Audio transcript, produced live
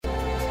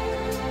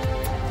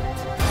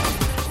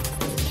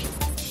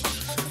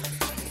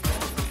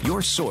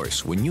your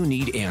source when you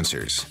need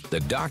answers. The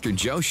Dr.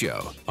 Joe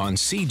Show on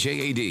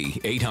CJAD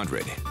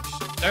 800.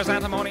 There's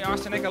antimony,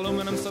 arsenic,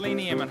 aluminum,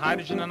 selenium, and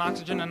hydrogen, and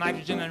oxygen, and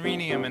nitrogen, and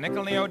rhenium, and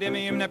nickel,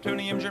 neodymium,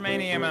 neptunium,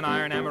 germanium, and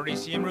iron,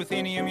 americium,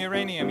 ruthenium,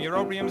 uranium,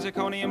 europium,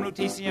 zirconium,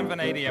 lutetium,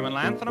 vanadium, and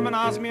lanthanum, and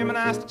osmium, and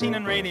astatine,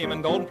 and radium,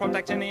 and gold,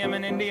 protactinium,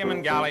 and indium,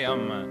 and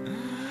gallium,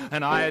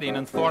 and iodine,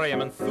 and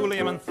thorium, and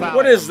thulium, and thallium.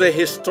 What is the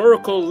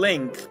historical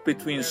link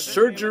between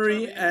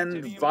surgery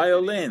and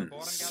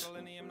violins?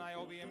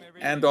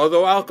 And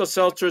although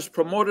Alka-Seltzer is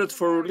promoted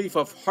for relief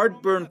of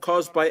heartburn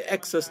caused by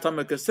excess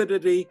stomach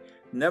acidity,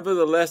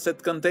 nevertheless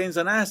it contains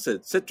an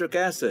acid, citric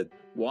acid.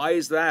 Why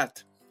is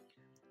that?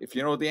 If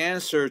you know the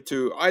answer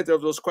to either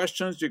of those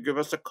questions, you give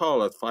us a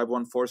call at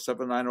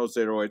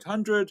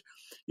 514-790-0800.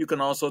 You can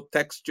also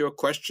text your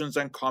questions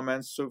and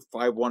comments to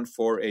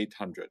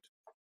 514-800.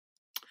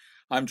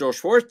 I'm Joe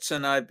Schwartz,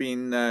 and I've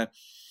been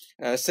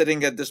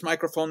sitting at this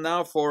microphone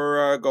now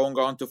for going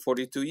on to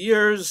 42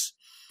 years,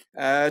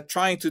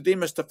 trying to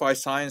demystify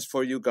science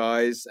for you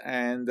guys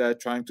and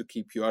trying to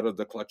keep you out of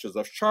the clutches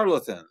of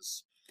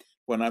charlatans.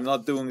 When I'm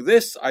not doing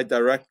this, I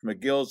direct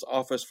McGill's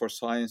Office for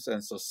Science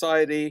and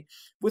Society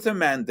with a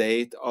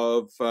mandate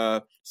of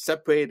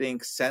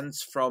separating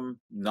sense from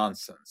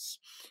nonsense.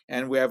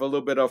 And we have a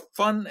little bit of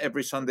fun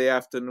every Sunday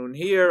afternoon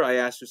here. I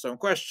ask you some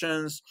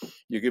questions,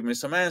 you give me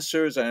some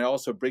answers, and I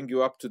also bring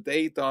you up to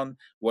date on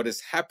what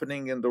is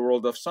happening in the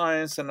world of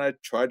science, and I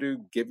try to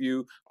give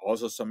you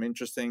also some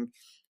interesting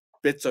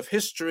bits of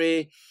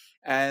history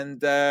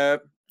and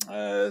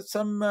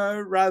some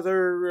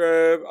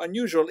rather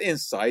unusual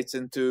insights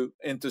into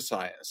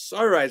science.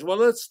 All right, well,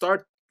 let's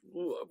start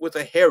with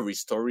a hairy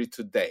story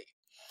today.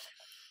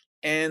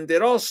 And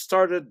it all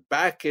started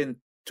back in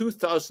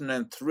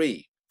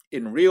 2003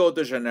 in Rio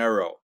de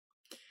Janeiro.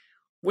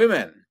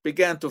 Women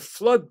began to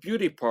flood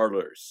beauty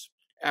parlors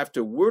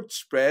after word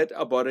spread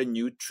about a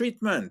new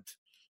treatment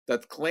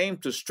that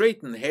claimed to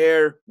straighten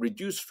hair,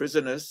 reduce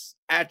frizziness,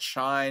 add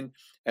shine,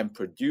 and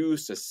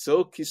produce a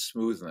silky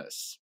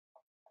smoothness.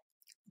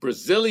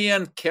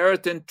 Brazilian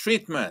keratin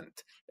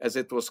treatment, as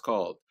it was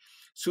called,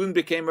 soon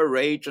became a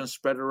rage and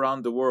spread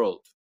around the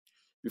world.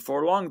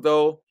 Before long,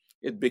 though,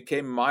 it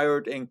became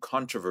mired in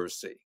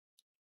controversy.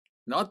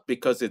 Not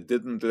because it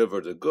didn't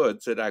deliver the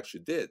goods, it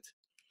actually did,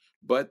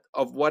 but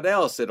of what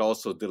else it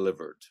also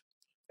delivered.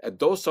 A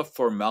dose of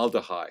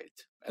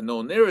formaldehyde, a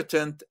known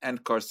irritant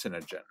and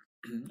carcinogen.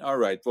 All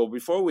right, well,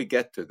 before we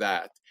get to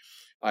that,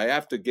 I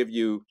have to give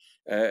you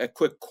a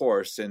quick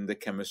course in the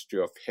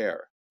chemistry of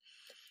hair.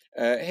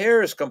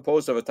 Hair is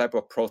composed of a type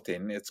of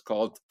protein. It's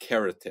called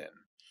keratin.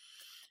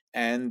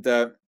 And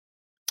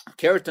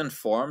keratin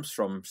forms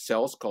from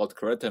cells called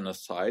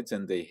keratinocytes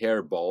in the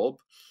hair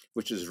bulb,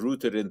 which is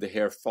rooted in the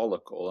hair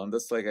follicle. And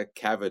that's like a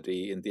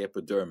cavity in the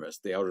epidermis,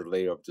 the outer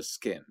layer of the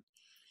skin.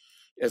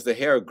 As the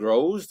hair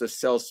grows, the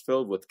cells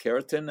fill with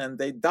keratin and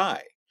they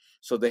die.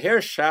 So the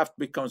hair shaft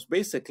becomes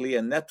basically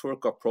a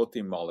network of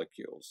protein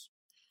molecules.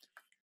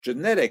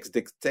 Genetics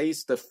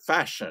dictates the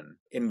fashion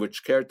in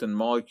which keratin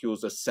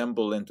molecules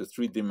assemble into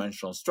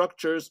three-dimensional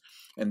structures,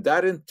 and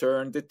that in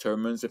turn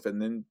determines if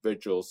an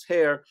individual's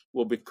hair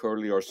will be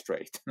curly or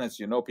straight. And as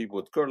you know, people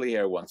with curly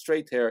hair want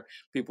straight hair,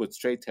 people with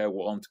straight hair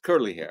want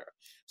curly hair.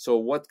 So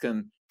what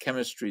can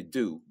chemistry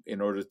do in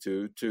order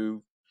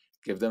to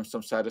give them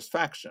some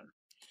satisfaction?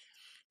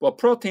 Well,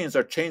 proteins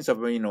are chains of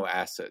amino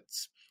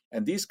acids,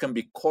 and these can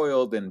be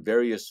coiled in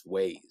various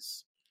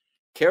ways.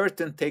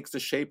 Keratin takes the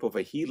shape of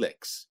a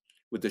helix,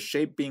 with the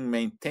shape being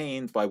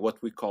maintained by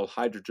what we call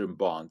hydrogen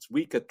bonds,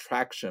 weak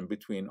attraction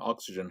between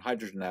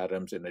oxygen-hydrogen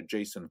atoms in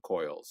adjacent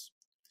coils.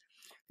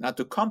 Now,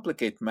 to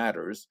complicate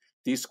matters,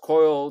 these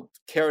coiled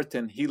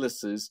keratin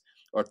helices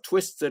are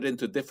twisted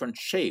into different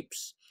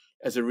shapes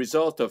as a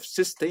result of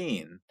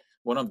cysteine,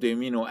 one of the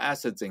amino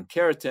acids in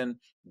keratin,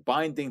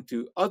 binding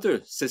to other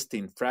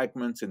cysteine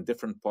fragments in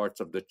different parts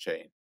of the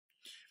chain.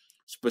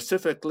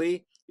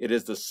 Specifically, it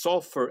is the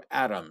sulfur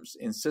atoms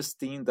in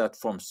cysteine that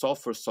form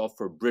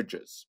sulfur-sulfur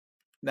bridges.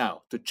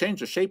 Now, to change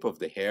the shape of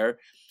the hair,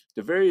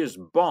 the various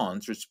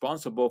bonds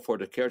responsible for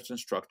the keratin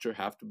structure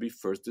have to be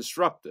first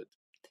disrupted.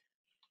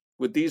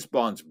 With these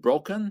bonds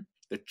broken,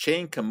 the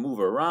chain can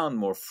move around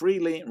more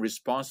freely in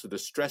response to the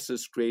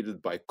stresses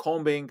created by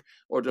combing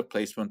or the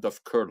placement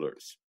of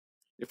curlers.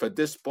 If at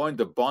this point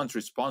the bonds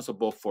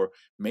responsible for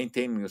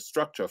maintaining the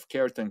structure of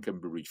keratin can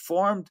be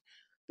reformed,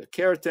 the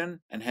keratin,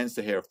 and hence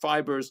the hair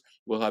fibers,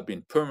 will have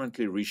been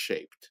permanently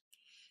reshaped.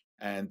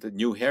 And the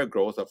new hair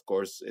growth, of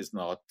course, is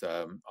not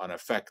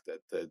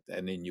unaffected.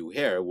 Any new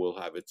hair will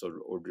have its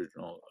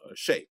original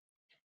shape.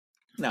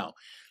 Now,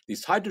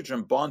 these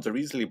hydrogen bonds are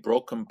easily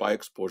broken by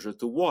exposure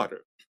to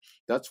water.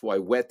 That's why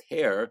wet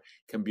hair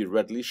can be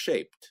readily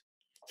shaped.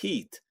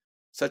 Heat,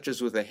 such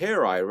as with a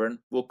hair iron,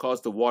 will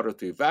cause the water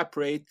to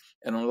evaporate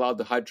and allow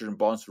the hydrogen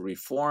bonds to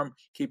reform,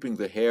 keeping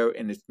the hair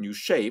in its new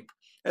shape,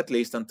 at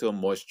least until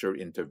moisture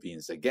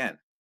intervenes again.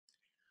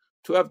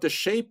 To have the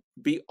shape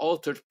be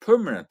altered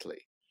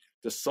permanently,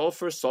 the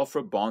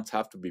sulfur-sulfur bonds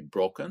have to be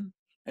broken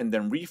and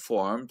then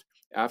reformed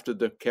after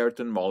the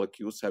keratin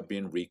molecules have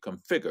been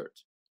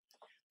reconfigured.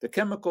 The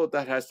chemical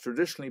that has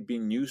traditionally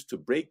been used to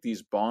break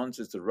these bonds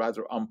is the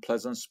rather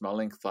unpleasant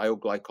smelling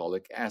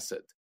thioglycolic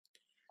acid.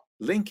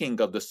 Linking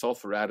of the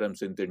sulfur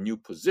atoms in their new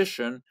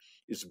position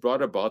is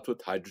brought about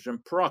with hydrogen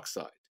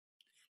peroxide.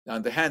 Now,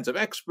 in the hands of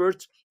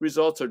experts,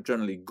 results are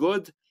generally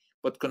good,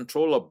 but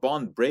control of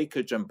bond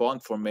breakage and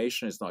bond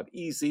formation is not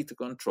easy to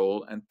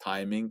control, and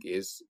timing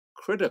is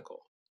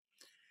critical.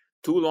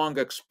 Too long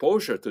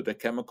exposure to the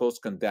chemicals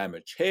can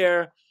damage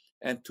hair,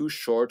 and too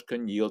short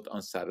can yield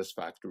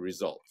unsatisfactory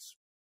results.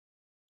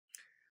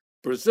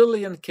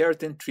 Brazilian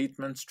keratin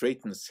treatment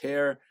straightens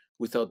hair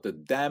without the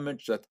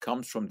damage that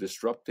comes from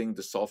disrupting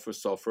the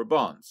sulfur-sulfur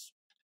bonds,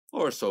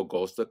 or so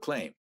goes the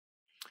claim.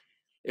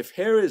 If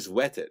hair is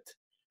wetted,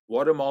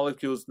 water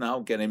molecules now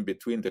get in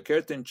between the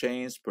keratin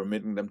chains,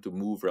 permitting them to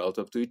move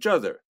relative to each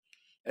other.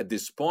 At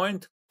this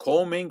point,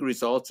 combing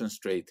results in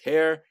straight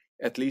hair,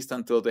 at least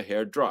until the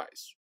hair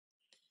dries.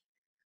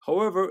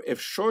 However,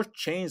 if short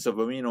chains of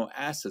amino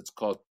acids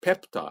called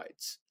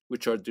peptides,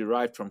 which are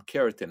derived from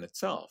keratin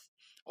itself,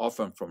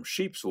 often from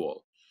sheep's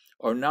wool,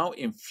 are now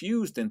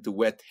infused into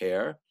wet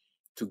hair,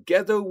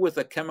 together with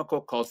a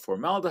chemical called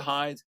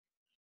formaldehyde,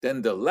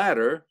 then the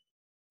latter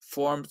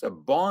forms a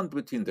bond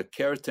between the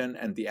keratin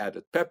and the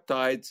added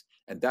peptides,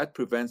 and that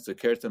prevents the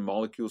keratin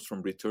molecules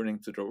from returning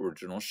to their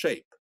original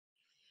shape.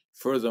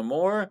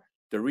 Furthermore,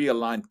 the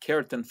realigned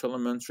keratin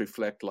filaments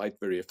reflect light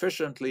very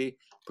efficiently,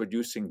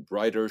 producing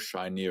brighter,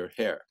 shinier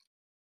hair.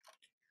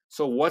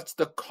 So what's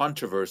the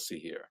controversy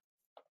here?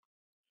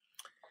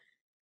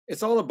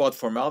 It's all about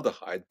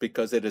formaldehyde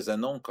because it is a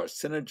known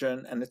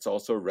carcinogen and it's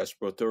also a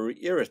respiratory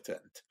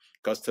irritant.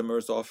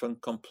 Customers often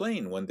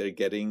complain when they're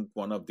getting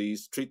one of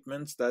these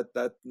treatments that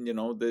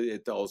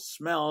it all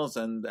smells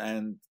and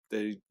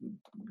the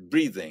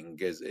breathing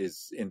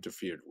is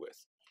interfered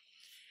with.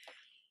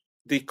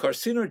 The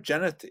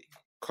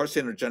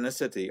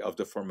carcinogenicity of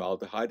the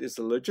formaldehyde is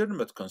a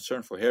legitimate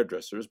concern for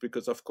hairdressers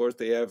because, of course,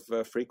 they have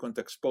frequent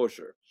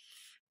exposure.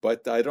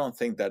 But I don't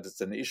think that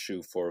it's an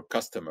issue for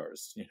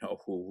customers,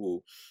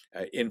 who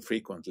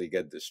infrequently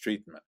get this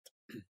treatment.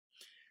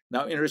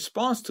 Now, in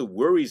response to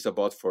worries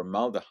about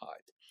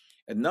formaldehyde,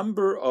 a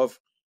number of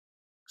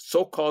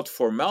so-called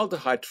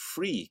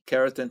formaldehyde-free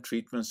keratin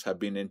treatments have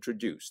been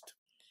introduced.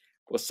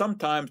 Well,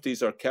 sometimes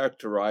these are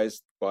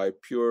characterized by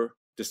pure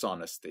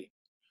dishonesty.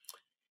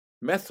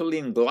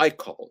 Methylene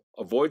glycol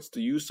avoids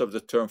the use of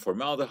the term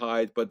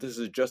formaldehyde, but this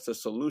is just a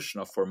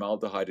solution of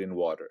formaldehyde in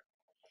water.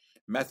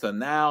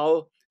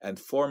 Methanal and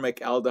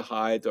formic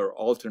aldehyde are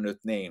alternate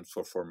names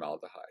for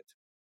formaldehyde.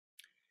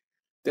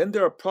 Then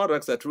there are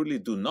products that really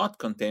do not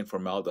contain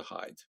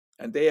formaldehyde,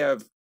 and they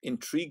have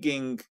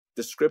intriguing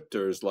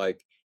descriptors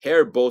like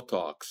hair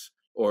Botox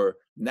or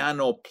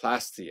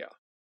nanoplastia.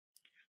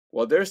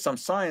 While there's some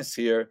science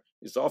here,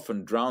 it's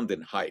often drowned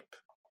in hype.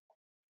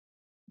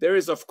 There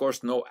is, of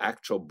course, no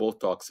actual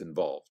Botox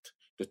involved.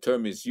 The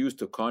term is used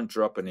to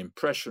conjure up an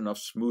impression of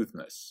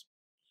smoothness.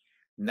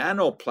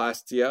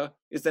 Nanoplastia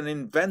is an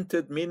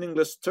invented,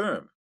 meaningless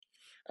term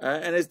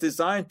and is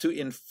designed to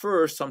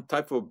infer some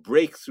type of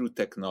breakthrough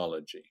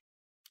technology.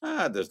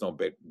 There's no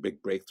big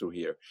breakthrough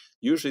here.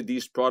 Usually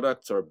these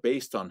products are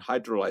based on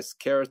hydrolyzed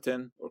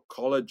keratin or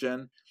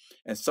collagen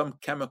and some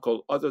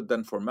chemical other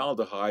than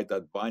formaldehyde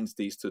that binds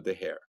these to the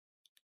hair.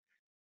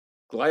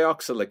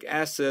 Glyoxylic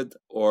acid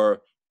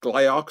or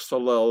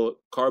glyoxylyl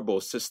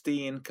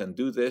carbocysteine can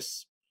do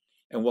this,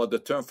 and while the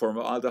term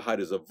formaldehyde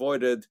is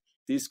avoided,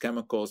 these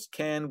chemicals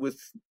can,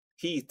 with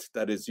heat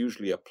that is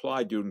usually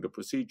applied during the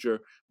procedure,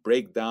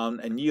 break down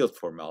and yield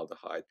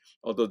formaldehyde,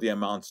 although the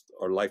amounts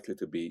are likely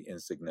to be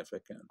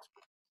insignificant.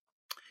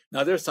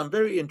 Now, there's some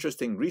very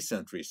interesting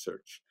recent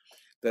research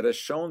that has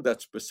shown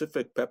that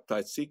specific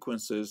peptide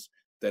sequences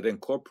that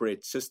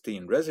incorporate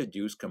cysteine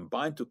residues can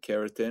bind to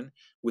keratin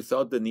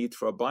without the need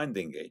for a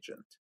binding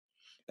agent.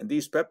 And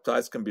these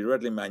peptides can be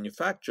readily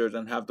manufactured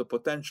and have the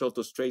potential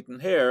to straighten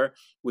hair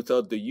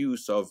without the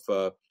use of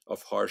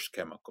harsh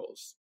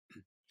chemicals.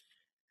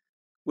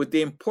 With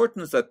the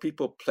importance that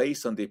people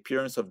place on the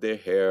appearance of their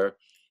hair,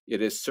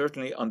 it is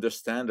certainly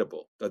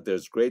understandable that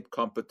there's great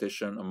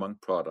competition among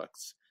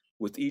products,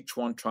 with each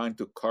one trying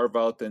to carve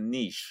out a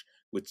niche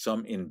with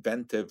some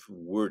inventive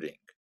wording.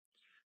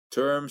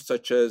 Terms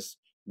such as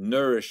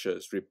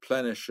nourishes,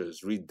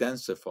 replenishes,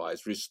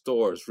 redensifies,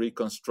 restores,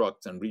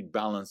 reconstructs, and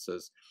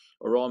rebalances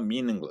are all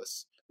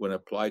meaningless when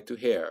applied to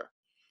hair,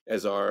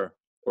 as are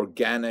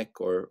organic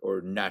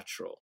or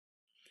natural.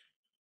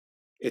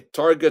 It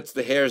targets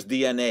the hair's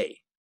DNA.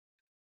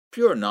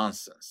 Pure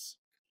nonsense.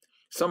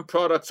 Some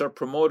products are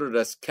promoted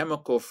as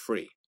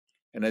chemical-free,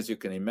 and as you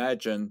can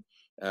imagine,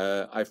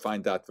 I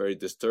find that very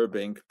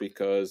disturbing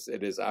because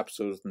it is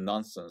absolute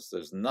nonsense.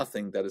 There's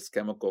nothing that is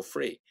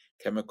chemical-free.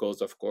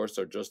 Chemicals, of course,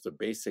 are just the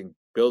basic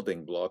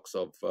building blocks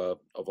of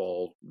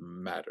all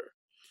matter.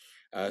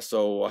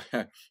 So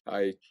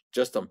I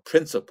just on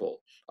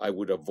principle, I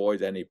would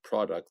avoid any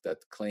product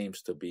that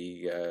claims to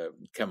be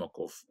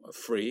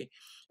chemical-free,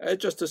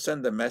 just to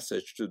send a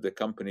message to the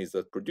companies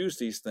that produce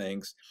these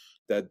things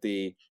that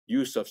the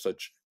use of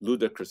such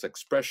ludicrous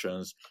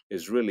expressions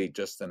is really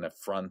just an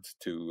affront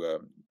to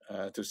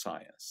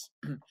science.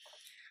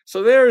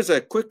 So there is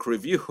a quick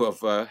review of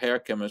hair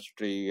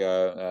chemistry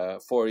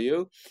for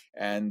you,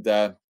 and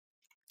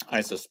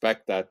I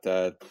suspect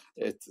that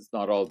it's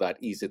not all that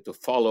easy to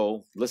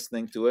follow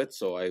listening to it.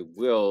 So I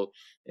will,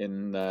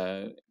 in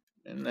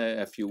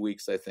a few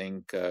weeks, I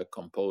think,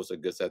 compose a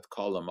Gazette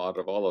column out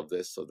of all of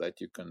this so that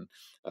you can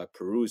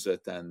peruse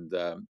it and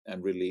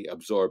really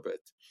absorb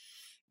it.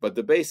 But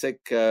the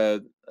basic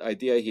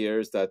idea here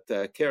is that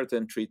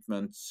keratin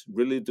treatments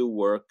really do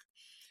work.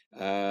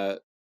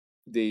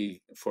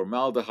 The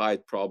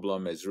formaldehyde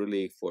problem is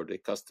really for the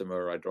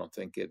customer. I don't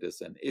think it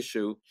is an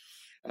issue.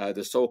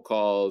 The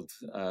so-called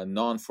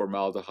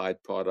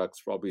non-formaldehyde products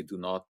probably do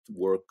not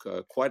work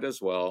quite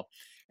as well.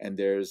 And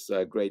there's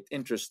great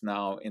interest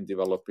now in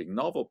developing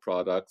novel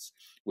products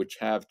which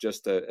have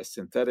just a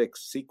synthetic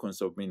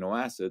sequence of amino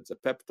acids, a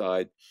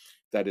peptide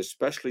that is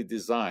specially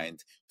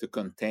designed to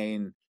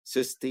contain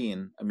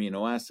cysteine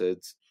amino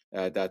acids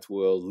that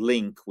will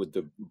link with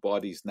the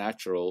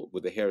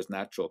with the hair's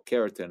natural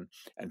keratin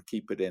and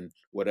keep it in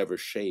whatever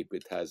shape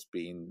it has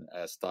been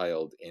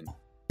styled in.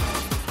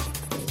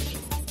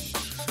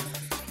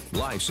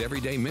 Life's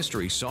everyday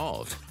mystery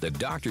solved. The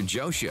Dr.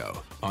 Joe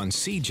Show on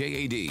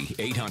CJAD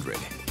 800.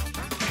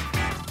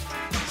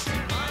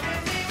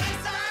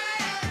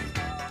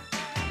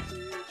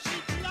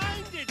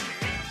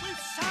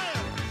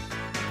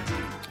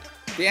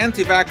 The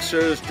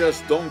anti-vaxxers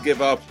just don't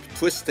give up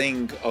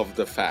twisting of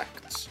the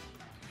facts.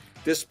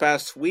 This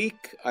past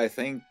week, I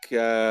think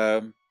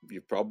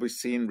you've probably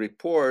seen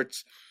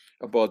reports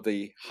about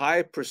the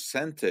high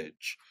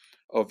percentage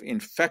of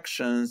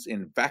infections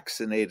in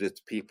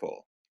vaccinated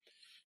people.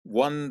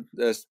 One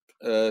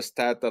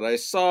stat that I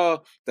saw,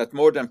 that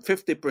more than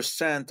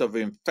 50% of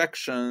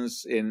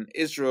infections in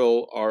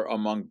Israel are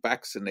among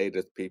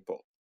vaccinated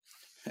people.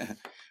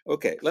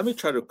 Okay, let me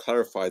try to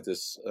clarify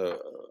this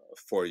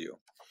for you.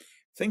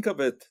 Think of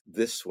it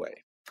this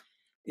way.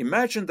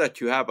 Imagine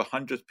that you have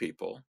 100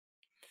 people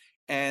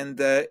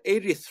and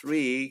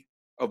 83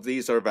 of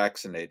these are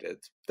vaccinated.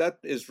 That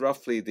is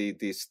roughly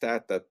the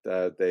stat that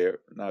they're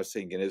now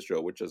seeing in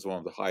Israel, which is one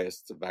of the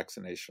highest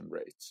vaccination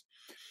rates.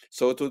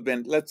 So it would be,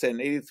 let's say, an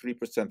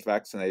 83%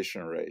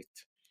 vaccination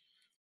rate.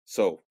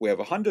 So we have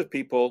 100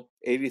 people,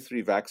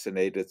 83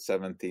 vaccinated,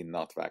 17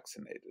 not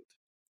vaccinated.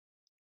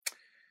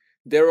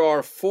 There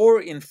are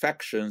 4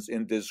 infections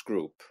in this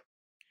group.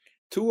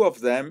 2 of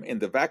them in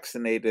the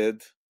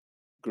vaccinated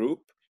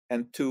group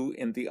and 2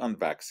 in the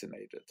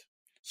unvaccinated.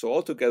 So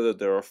altogether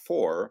there are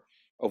 4,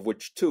 of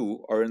which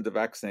 2 are in the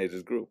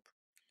vaccinated group.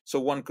 So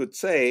one could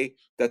say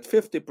that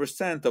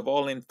 50% of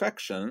all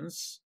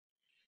infections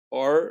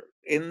are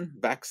in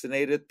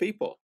vaccinated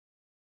people.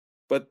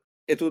 But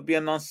it would be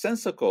a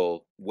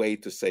nonsensical way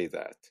to say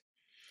that,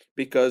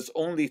 because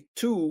only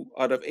 2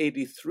 out of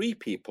 83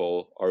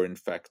 people are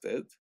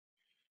infected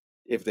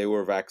if they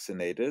were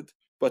vaccinated,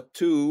 but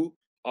 2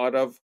 out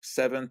of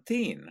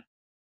 17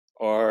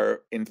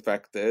 are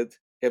infected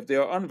if they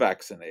are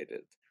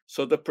unvaccinated.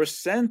 So the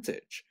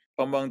percentage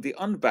among the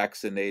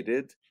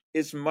unvaccinated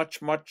is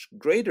much, much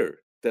greater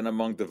than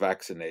among the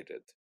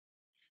vaccinated.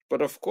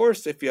 But of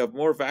course, if you have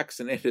more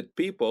vaccinated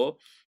people,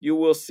 you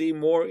will see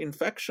more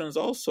infections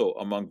also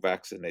among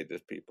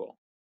vaccinated people.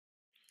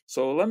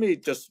 So let me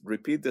just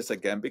repeat this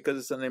again because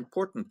it's an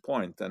important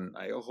point and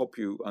I hope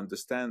you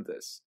understand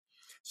this.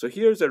 So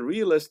here's a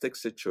realistic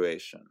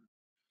situation.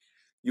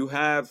 You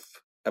have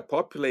a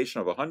population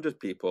of 100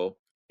 people,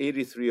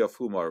 83 of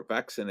whom are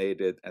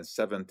vaccinated and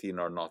 17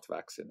 are not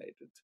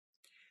vaccinated.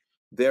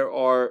 There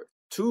are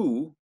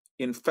 2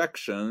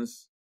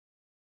 infections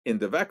in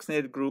the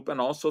vaccinated group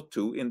and also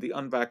 2 in the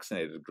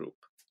unvaccinated group.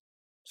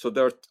 So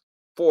there are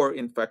 4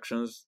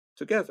 infections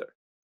together.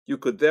 You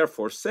could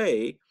therefore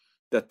say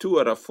that 2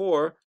 out of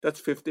 4, that's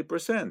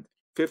 50%.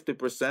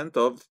 50%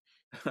 of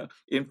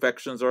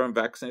infections are in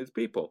vaccinated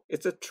people.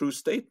 It's a true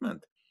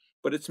statement,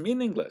 but it's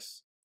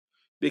meaningless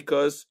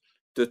because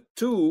the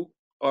 2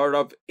 are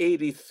of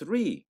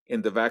 83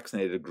 in the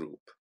vaccinated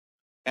group,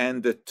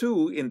 and the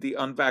 2 in the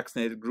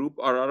unvaccinated group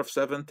are out of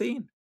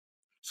 17.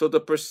 So the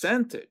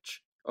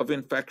percentage of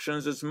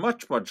infections is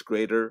much, much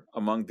greater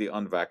among the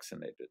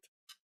unvaccinated.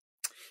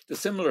 The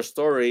similar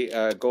story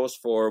goes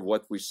for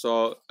what we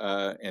saw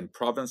in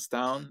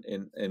Provincetown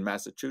in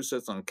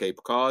Massachusetts on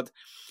Cape Cod,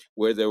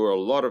 where there were a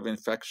lot of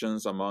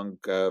infections among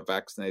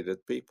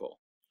vaccinated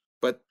people.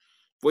 But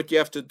what you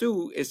have to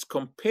do is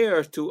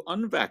compare to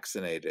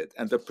unvaccinated,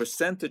 and the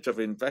percentage of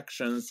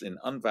infections in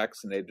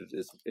unvaccinated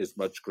is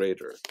much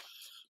greater.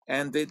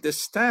 And the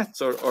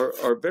stats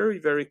are very,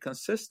 very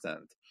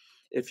consistent.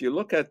 If you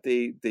look at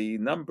the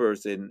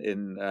numbers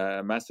in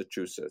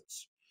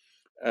Massachusetts,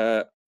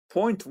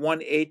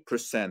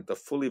 0.18% of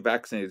fully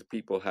vaccinated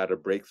people had a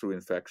breakthrough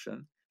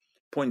infection,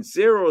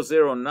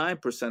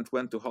 0.009%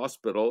 went to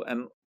hospital,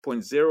 and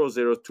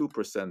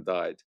 0.002%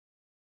 died.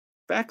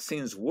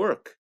 Vaccines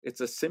work. It's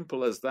as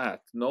simple as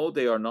that. No,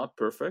 they are not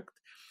perfect.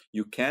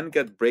 You can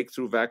get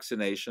breakthrough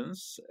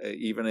vaccinations,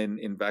 even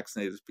in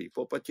vaccinated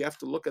people, but you have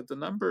to look at the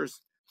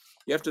numbers.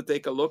 You have to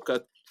take a look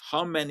at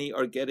how many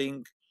are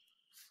getting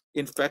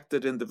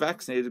infected in the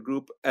vaccinated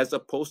group as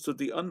opposed to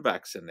the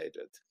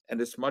unvaccinated. And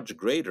it's much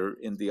greater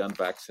in the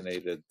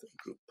unvaccinated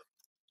group.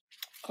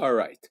 All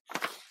right,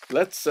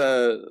 let's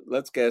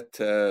get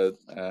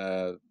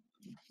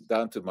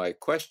down to my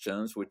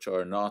questions, which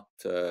are not,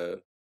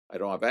 I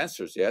don't have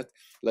answers yet.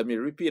 Let me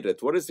repeat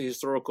it. What is the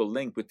historical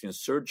link between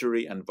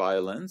surgery and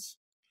violence?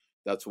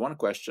 That's one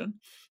question.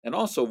 And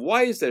also,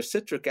 why is there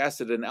citric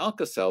acid in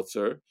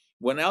Alka-Seltzer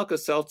when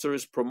Alka-Seltzer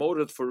is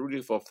promoted for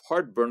relief of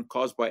heartburn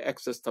caused by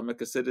excess stomach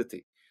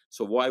acidity?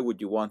 So why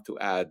would you want to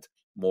add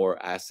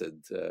more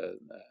acid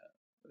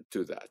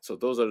to that? So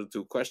those are the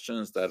two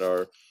questions that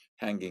are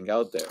hanging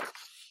out there.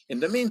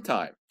 In the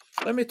meantime,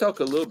 let me talk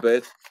a little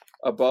bit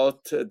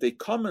about the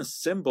common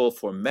symbol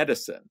for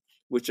medicine,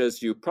 which,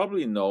 as you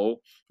probably know,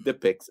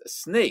 depicts a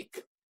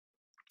snake.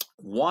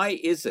 Why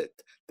is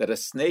it that a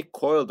snake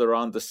coiled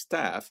around the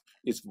staff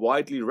is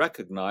widely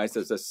recognized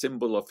as a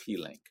symbol of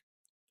healing?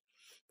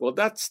 Well,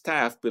 that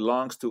staff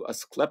belongs to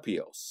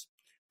Asclepios,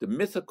 the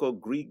mythical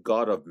Greek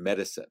god of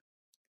medicine.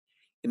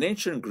 In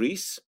ancient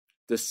Greece,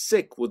 the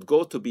sick would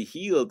go to be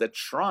healed at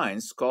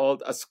shrines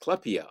called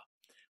Asclepia,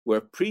 where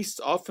priests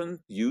often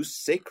used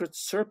sacred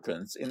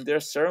serpents in their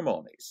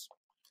ceremonies.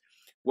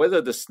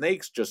 Whether the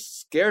snakes just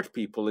scared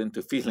people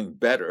into feeling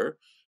better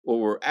or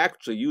were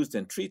actually used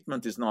in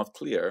treatment is not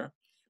clear,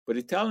 but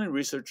Italian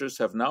researchers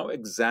have now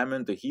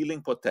examined the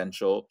healing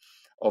potential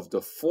of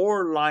the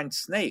four-lined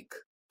snake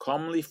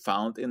commonly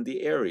found in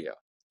the area.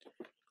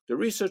 The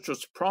research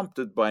was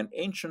prompted by an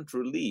ancient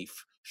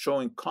relief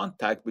showing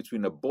contact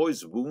between a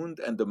boy's wound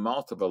and the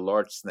mouth of a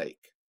large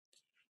snake.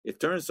 It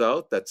turns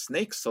out that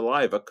snake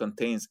saliva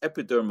contains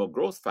epidermal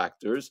growth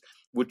factors,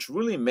 which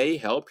really may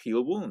help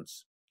heal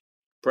wounds.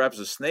 Perhaps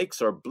the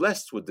snakes are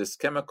blessed with this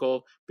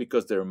chemical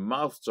because their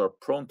mouths are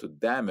prone to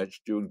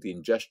damage during the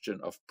ingestion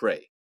of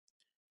prey.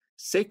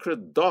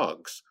 Sacred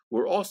dogs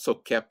were also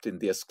kept in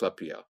the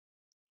Asclepia.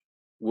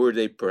 Were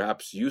they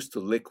perhaps used to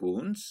lick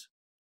wounds?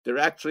 There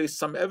is actually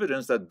some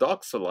evidence that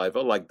dog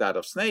saliva, like that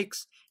of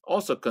snakes,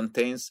 also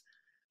contains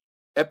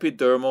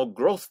epidermal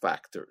growth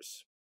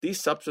factors. These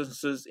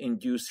substances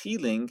induce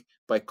healing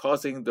by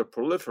causing the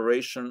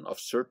proliferation of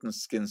certain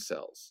skin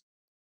cells.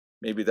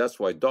 Maybe that's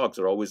why dogs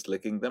are always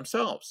licking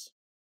themselves.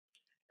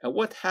 And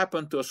what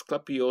happened to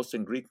Asclepios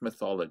in Greek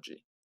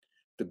mythology?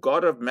 The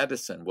god of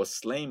medicine was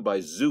slain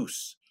by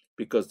Zeus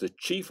because the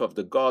chief of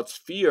the gods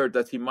feared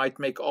that he might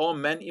make all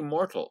men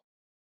immortal.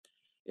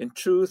 In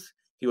truth,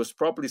 he was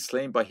probably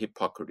slain by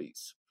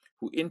Hippocrates,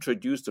 who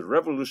introduced the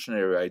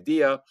revolutionary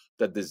idea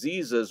that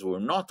diseases were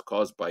not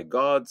caused by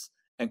gods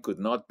and could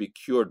not be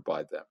cured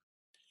by them.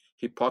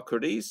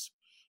 Hippocrates,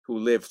 who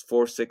lived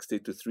 460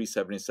 to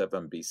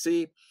 377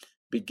 BC,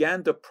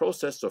 began the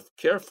process of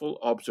careful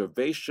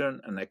observation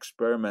and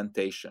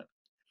experimentation.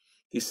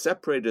 He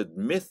separated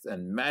myth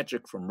and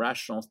magic from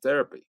rational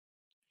therapy.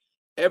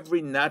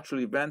 Every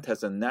natural event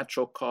has a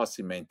natural cause,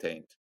 he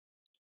maintained.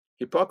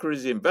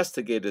 Hippocrates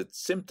investigated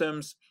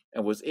symptoms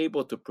and was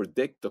able to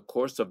predict the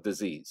course of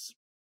disease.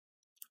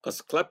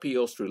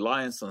 Asclepios'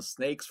 reliance on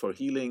snakes for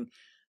healing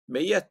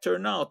may yet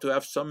turn out to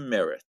have some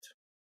merit.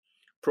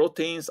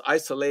 Proteins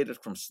isolated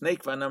from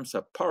snake venoms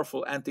have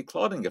powerful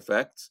anti-clotting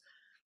effects,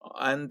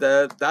 and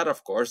that,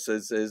 of course,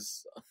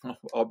 is an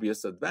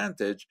obvious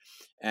advantage.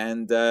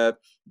 And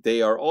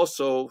they are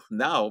also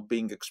now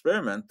being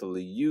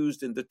experimentally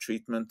used in the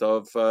treatment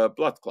of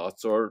blood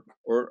clots or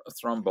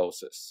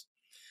thrombosis.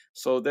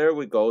 So there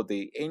we go,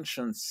 the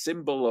ancient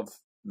symbol of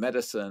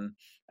medicine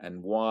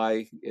and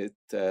why it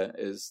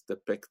is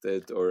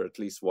depicted, or at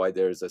least why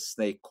there is a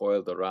snake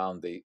coiled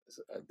around the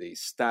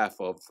staff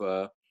of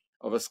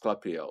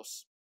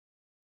Asclepios.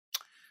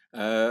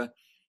 I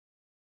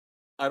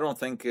don't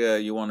think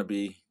you want to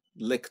be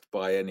licked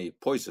by any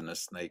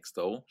poisonous snakes,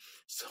 though.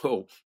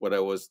 So what I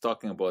was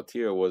talking about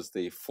here was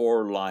the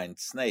four-lined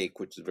snake,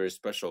 which is a very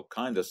special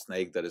kind of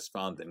snake that is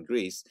found in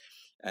Greece,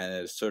 and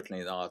it's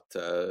certainly not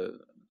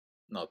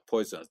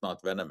poisonous,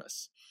 not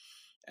venomous.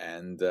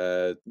 And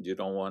you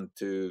don't want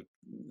to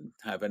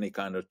have any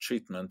kind of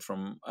treatment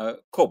from a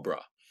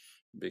cobra,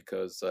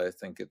 because I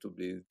think it would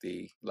be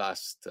the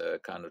last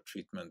kind of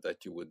treatment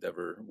that you would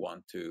ever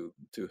want to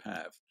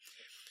have.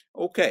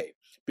 Okay,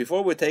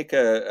 before we take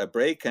a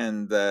break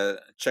and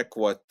check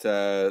what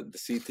the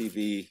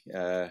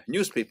CTV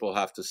news people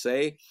have to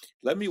say,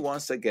 let me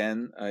once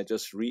again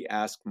just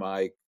re-ask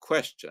my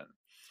question.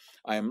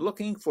 I am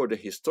looking for the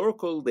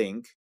historical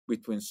link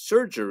between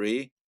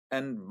surgery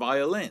and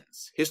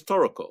violins.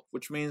 Historical,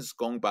 which means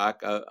going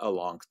back a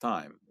long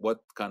time. What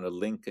kind of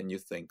link can you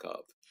think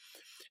of?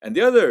 And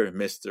the other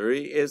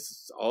mystery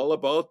is all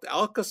about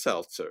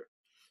Alka-Seltzer.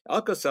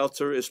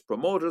 Alka-Seltzer is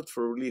promoted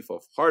for relief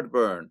of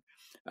heartburn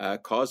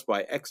caused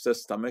by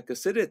excess stomach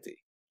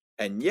acidity,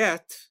 and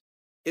yet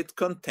it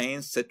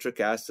contains citric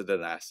acid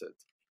and acid.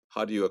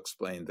 How do you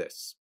explain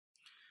this?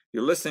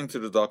 You're listening to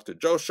the Dr.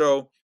 Joe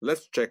Show.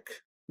 Let's check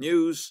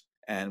news,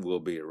 and we'll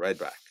be right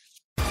back.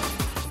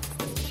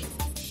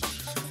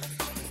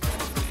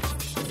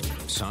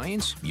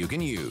 science you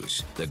can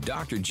use. The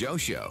Dr. Joe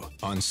Show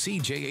on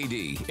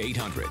CJAD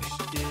 800.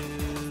 Do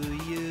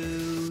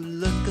you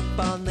look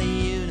upon the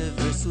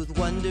universe with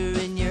wonder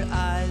in your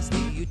eyes?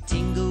 Do you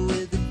tingle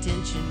with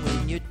attention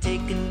when you're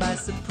taken by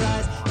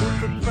surprise?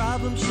 If a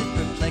problem should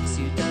perplex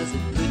you, does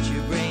it put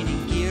your brain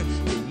in gear?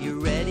 Then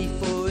you're ready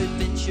for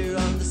adventure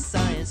on the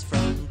science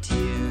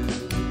frontier.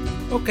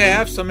 Okay, I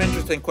have some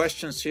interesting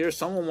questions here.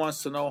 Someone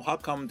wants to know how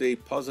come the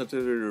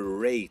positivity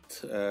rate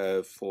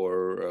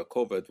for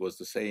COVID was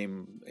the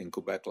same in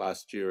Quebec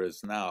last year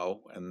as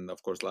now. And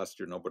of course, last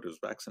year nobody was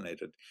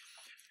vaccinated.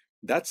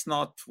 That's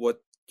not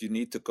what you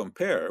need to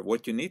compare.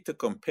 What you need to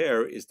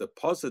compare is the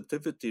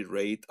positivity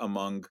rate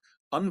among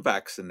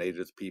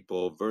unvaccinated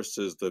people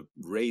versus the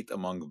rate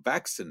among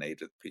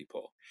vaccinated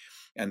people.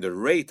 And the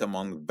rate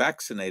among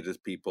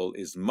vaccinated people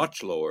is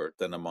much lower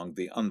than among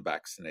the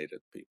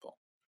unvaccinated people.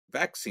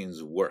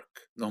 Vaccines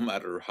work, no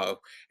matter how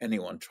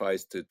anyone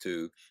tries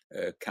to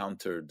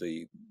counter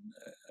the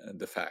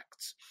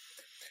facts.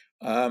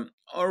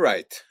 All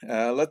right,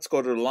 let's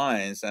go to the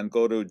lines and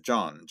go to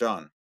John.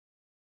 John.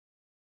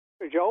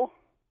 Joe?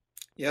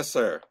 Yes,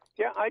 sir.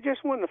 Yeah, I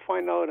just wanted to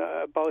find out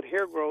about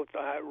hair growth,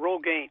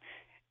 Rogaine.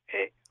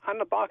 On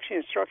the box, the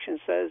instruction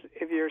says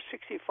if you're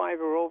 65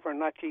 or over,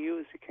 not to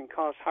use, it can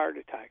cause heart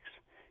attacks.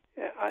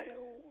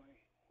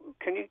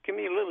 Can you give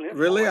me a little info?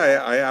 Really,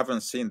 I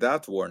haven't seen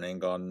that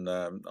warning on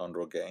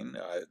Rogaine.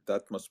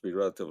 That must be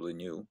relatively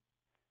new.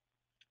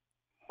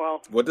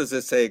 Well, what does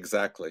it say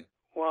exactly?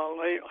 Well,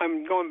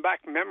 I'm going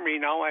back to memory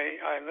now.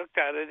 I looked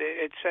at it.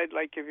 It said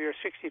like if you're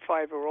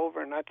 65 or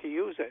over, not to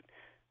use it.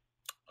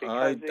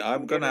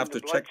 I'm going to have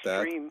to check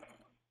that.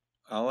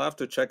 I'll have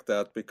to check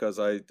that because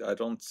I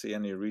don't see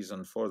any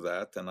reason for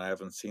that, and I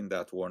haven't seen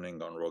that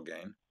warning on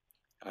Rogaine.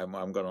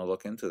 I'm going to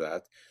look into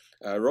that.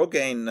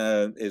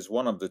 Rogaine is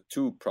one of the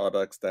two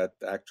products that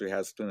actually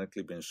has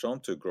clinically been shown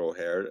to grow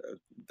hair.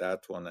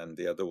 That one and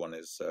the other one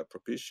is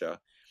Propecia,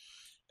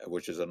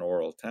 which is an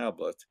oral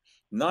tablet.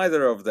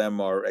 Neither of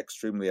them are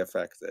extremely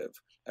effective.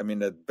 I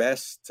mean, at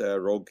best,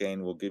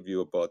 Rogaine will give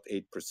you about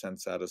 8%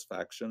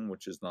 satisfaction,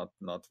 which is not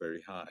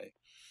very high.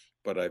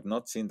 But I've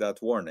not seen that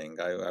warning.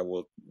 I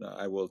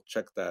will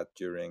check that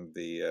during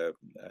the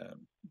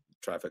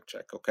traffic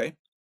check. Okay.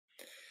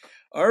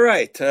 All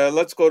right.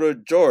 Let's go to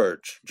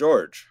George.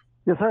 George.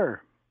 Yes,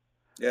 sir.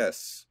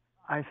 Yes.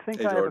 I think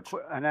Hey, I have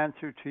George. an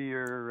answer to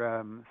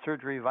your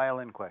surgery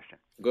violin question.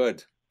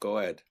 Good. Go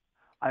ahead.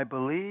 I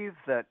believe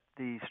that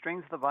the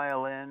strings of the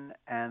violin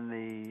and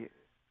the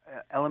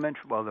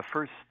the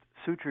first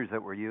sutures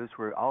that were used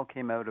all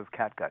came out of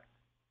catgut.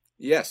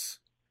 Yes.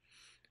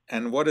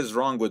 And what is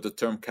wrong with the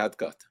term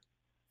catgut?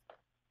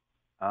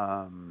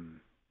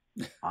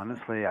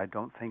 Honestly, I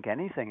don't think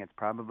anything. It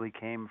probably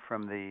came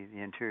from the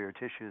interior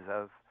tissues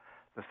of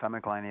the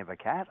stomach lining of a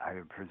cat, I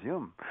would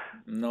presume.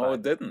 No, But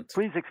it didn't.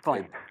 Please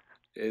explain.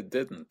 It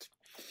didn't.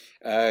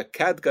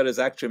 Catgut is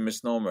actually a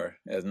misnomer.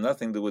 It has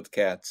nothing to do with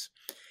cats.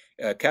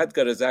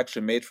 Catgut is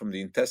actually made from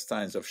the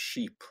intestines of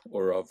sheep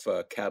or of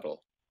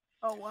cattle.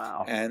 Oh,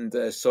 wow. And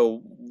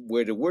so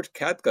where the word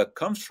catgut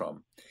comes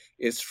from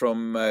is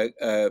from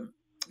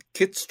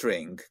kit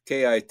string,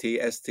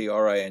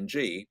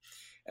 Kitstring,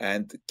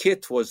 and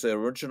kit was the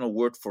original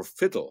word for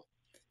fiddle.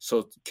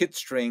 So kit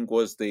string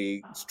was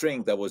the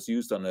string that was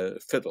used on a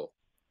fiddle.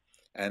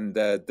 And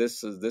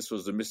this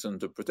was a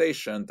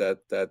misinterpretation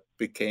that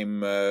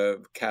became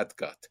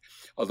catgut.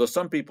 Although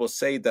some people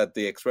say that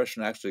the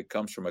expression actually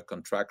comes from a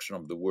contraction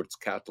of the words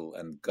cattle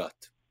and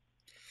gut.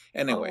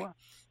 Anyway,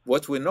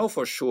 what we know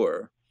for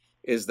sure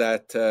is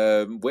that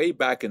way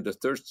back in the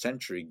 3rd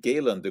century,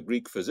 Galen, the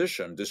Greek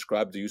physician,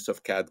 described the use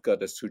of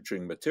catgut as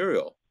suturing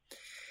material.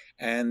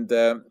 And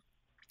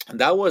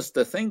that was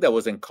the thing that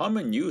was in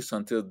common use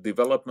until the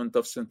development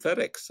of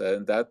synthetics.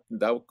 And that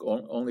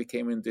only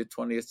came in the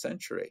 20th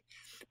century.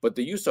 But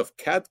the use of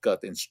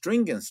catgut in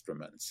string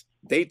instruments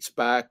dates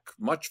back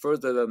much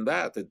further than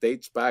that. It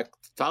dates back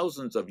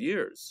thousands of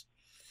years.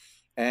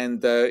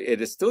 And it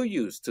is still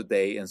used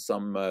today in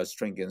some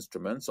string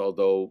instruments,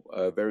 although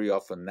very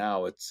often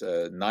now it's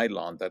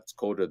nylon that's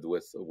coated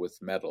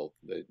with metal.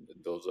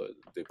 Those are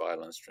the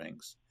violin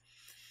strings.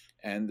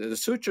 And the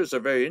sutures are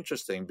very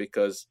interesting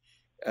because,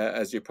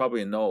 as you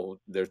probably know,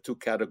 there are two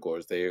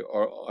categories. They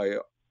are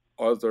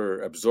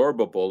either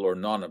absorbable or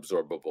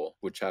non-absorbable,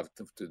 which have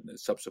to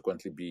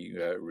subsequently be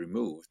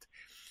removed.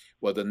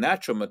 Well, the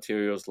natural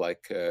materials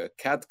like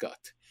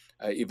catgut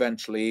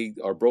eventually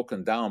are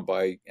broken down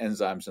by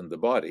enzymes in the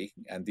body,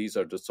 and these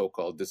are the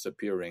so-called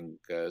disappearing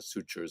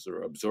sutures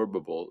or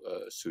absorbable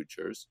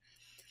sutures.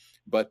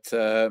 But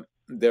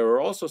there are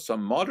also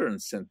some modern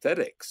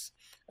synthetics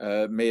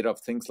made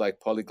of things like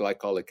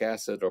polyglycolic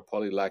acid or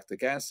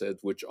polylactic acid,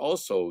 which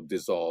also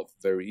dissolve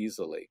very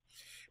easily.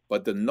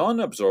 But the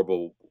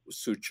non-absorbable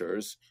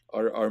sutures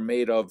are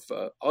made of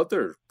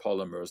other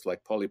polymers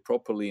like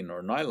polypropylene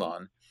or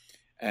nylon.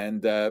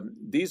 And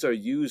these are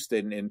used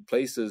in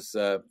places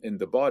in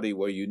the body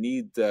where you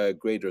need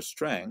greater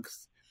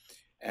strength,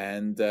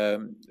 and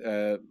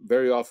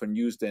very often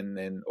used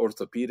in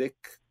orthopedic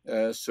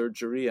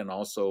surgery and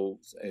also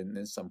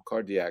in some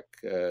cardiac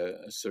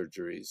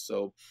surgeries.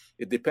 So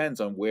it depends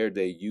on where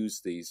they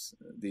use these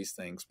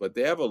things, but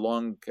they have a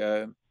long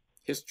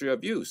history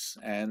of use.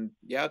 And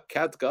yeah,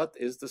 catgut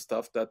is the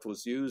stuff that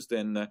was used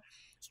in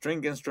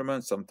string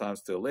instruments, sometimes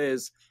still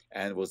is,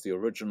 and was the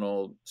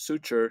original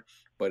suture,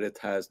 but it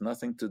has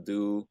nothing to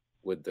do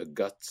with the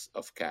guts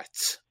of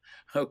cats.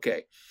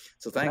 Okay,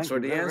 so thanks for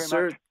the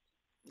answer.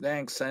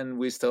 Thanks. And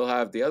we still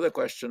have the other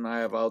question I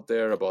have out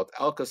there about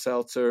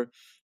Alka-Seltzer.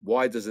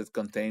 Why does it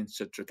contain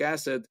citric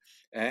acid?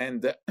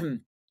 And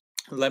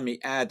let me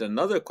add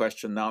another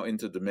question now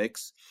into the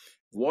mix.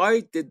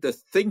 Why did the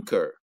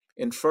thinker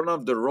in front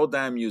of the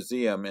Rodin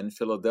Museum in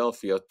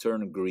Philadelphia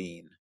turn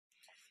green?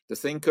 The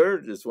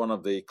thinker is one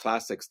of the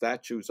classic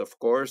statues, of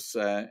course,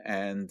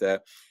 and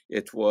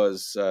it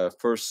was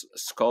first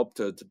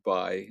sculpted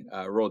by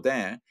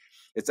Rodin.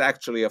 It's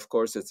actually, of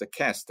course, it's a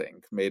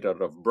casting made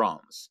out of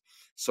bronze.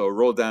 So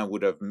Rodin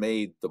would have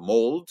made the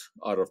mold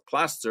out of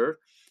plaster,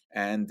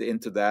 and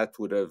into that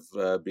would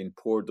have been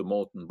poured the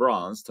molten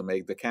bronze to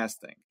make the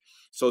casting.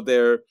 So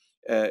there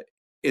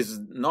is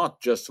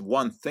not just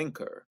one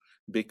thinker,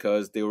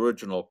 because the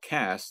original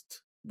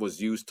cast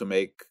was used to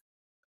make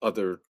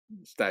other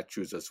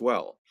statues as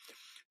well.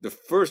 The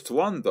first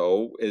one,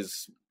 though,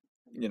 is,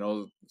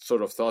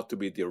 sort of thought to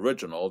be the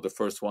original, the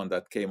first one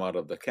that came out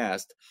of the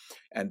cast,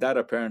 and that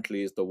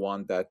apparently is the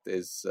one that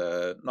is,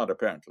 not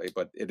apparently,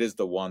 but it is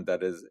the one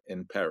that is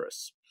in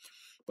Paris.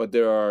 But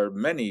there are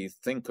many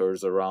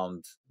thinkers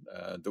around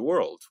the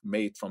world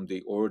made from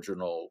the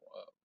original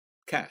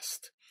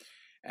cast.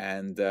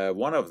 And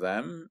one of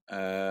them,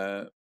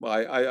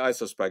 I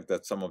suspect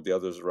that some of the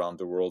others around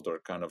the world are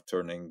kind of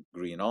turning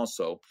green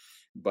also.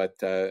 But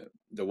the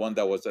one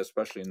that was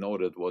especially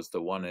noted was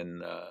the one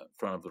in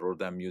front of the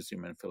Rodin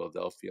Museum in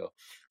Philadelphia.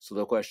 So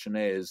the question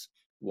is,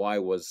 why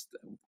was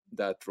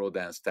that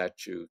Rodin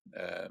statue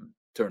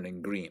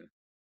turning green?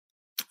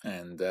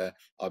 And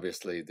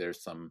obviously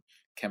there's some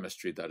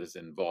chemistry that is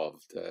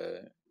involved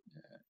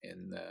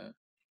in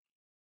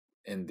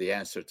the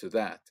answer to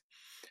that.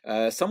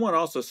 Someone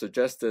also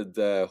suggested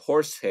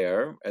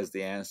horsehair as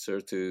the answer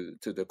to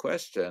the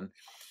question,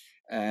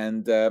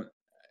 and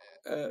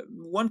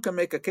one can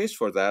make a case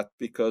for that,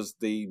 because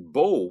the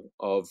bow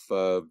of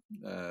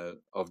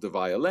the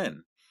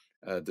violin,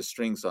 the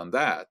strings on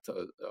that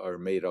are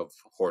made of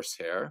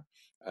horsehair,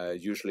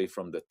 usually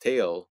from the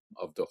tail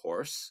of the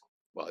horse.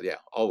 Well, yeah,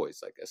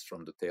 always, I guess,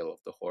 from the tail of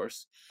the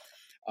horse.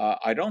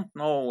 I don't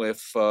know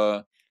if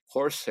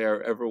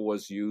horsehair ever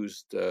was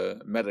used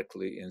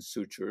medically in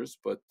sutures,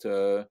 but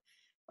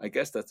I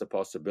guess that's a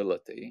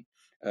possibility.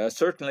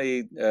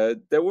 Certainly,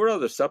 there were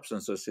other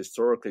substances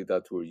historically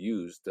that were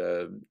used.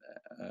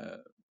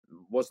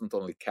 Wasn't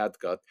only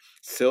catgut.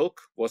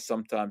 Silk was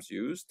sometimes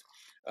used.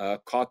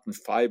 Cotton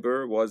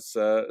fiber was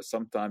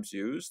sometimes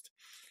used.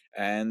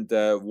 And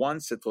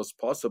once it was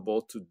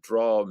possible to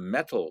draw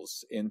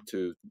metals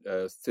into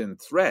thin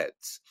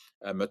threads,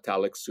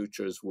 metallic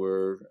sutures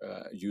were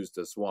used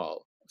as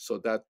well. So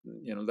that,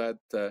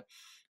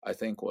 I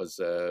think was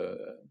a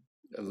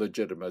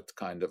legitimate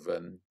kind of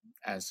an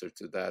answer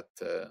to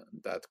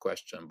that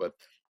question. But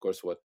of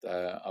course, what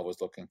I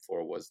was looking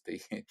for was the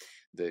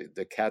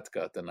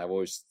catgut, and I've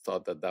always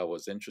thought that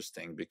was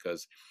interesting,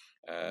 because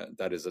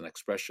that is an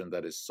expression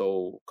that is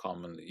so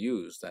commonly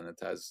used, and it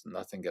has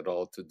nothing at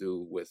all to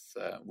do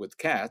with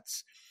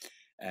cats.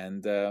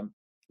 And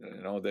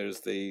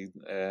there's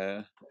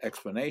the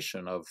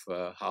explanation of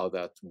how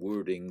that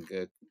wording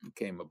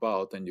came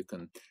about, and you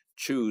can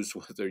choose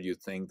whether you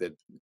think that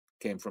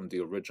came from the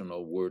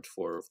original word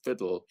for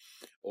fiddle,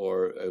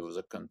 or it was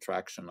a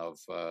contraction of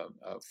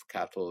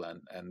cattle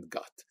and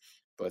gut.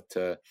 But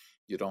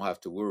you don't have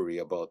to worry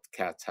about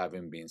cats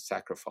having been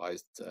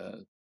sacrificed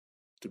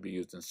to be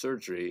used in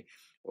surgery,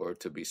 or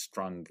to be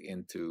strung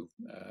into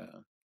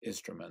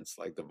instruments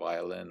like the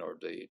violin or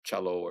the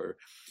cello or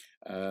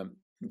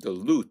the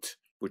lute,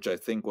 which I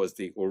think was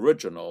the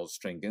original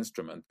string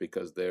instrument,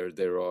 because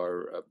there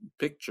are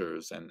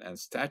pictures and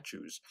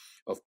statues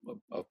of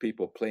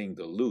people playing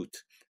the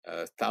lute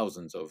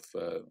thousands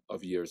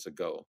of years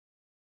ago.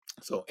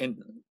 So a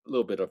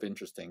little bit of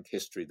interesting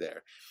history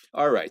there.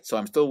 All right, so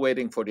I'm still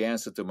waiting for the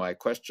answer to my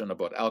question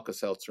about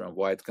Alka-Seltzer and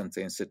why it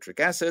contains citric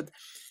acid.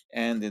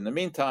 And in the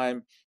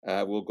meantime,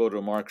 we'll go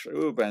to Mark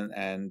Shaub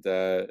and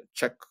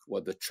check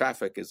what the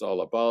traffic is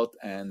all about.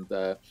 And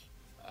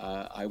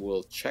I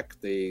will check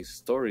the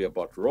story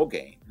about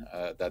Rogaine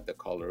that the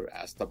caller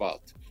asked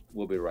about.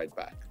 We'll be right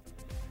back.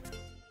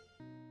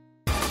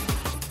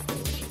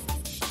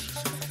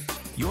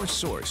 Your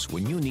source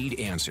when you need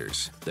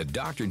answers. The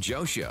Dr.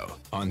 Joe Show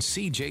on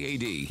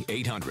CJAD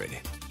 800.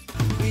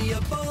 We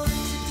are born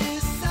to do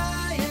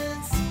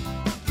science.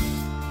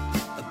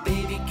 A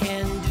baby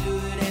can do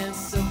it, and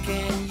so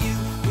can you.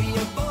 We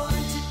are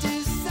born to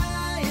do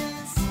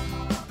science.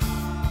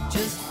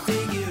 Just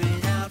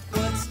figuring out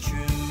what's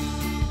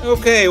true.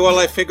 Okay, well,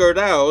 I figured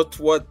out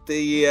what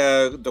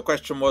the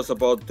question was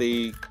about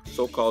the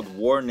so-called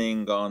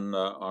warning on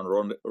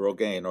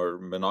Rogaine, or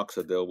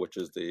minoxidil, which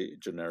is the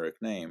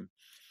generic name.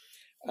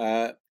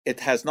 It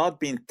has not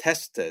been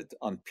tested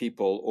on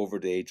people over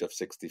the age of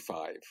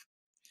 65,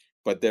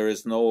 but there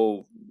is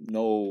no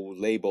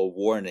label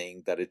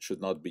warning that it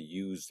should not be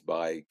used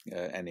by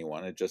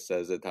anyone. It just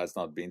says it has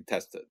not been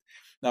tested.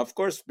 Now, of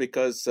course,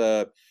 because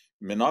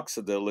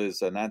minoxidil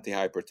is an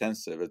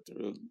antihypertensive, it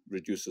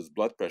reduces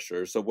blood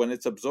pressure. So when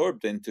it's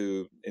absorbed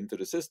into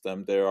the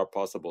system, there are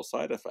possible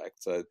side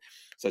effects,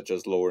 such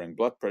as lowering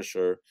blood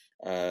pressure.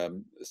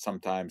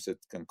 Sometimes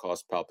it can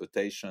cause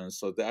palpitations.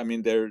 So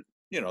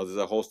there's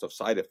a host of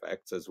side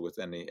effects as with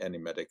any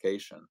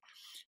medication.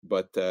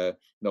 But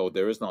no,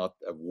 there is not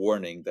a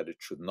warning that it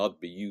should not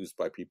be used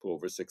by people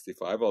over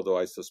 65, although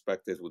I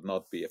suspect it would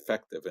not be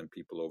effective in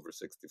people over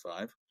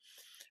 65.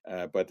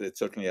 But it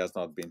certainly has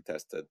not been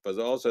tested. But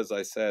also, as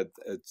I said,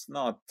 it's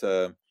not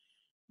a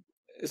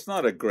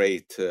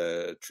great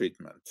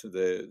treatment.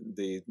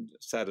 The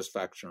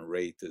satisfaction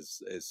rate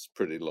is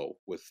pretty low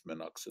with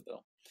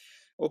minoxidil.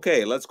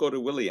 Okay, let's go to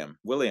William.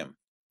 William.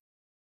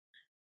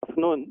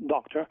 Afternoon,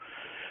 doctor.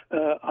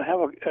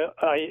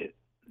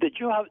 Did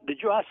you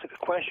ask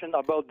a question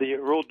about the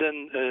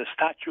Rodin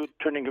statue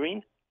turning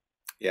green?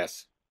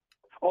 Yes.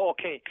 Oh,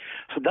 okay.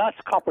 So that's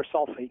copper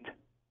sulfate.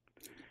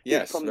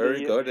 Yes,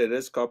 very good. It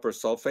is copper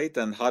sulfate.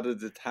 And how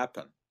did it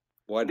happen?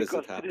 Why does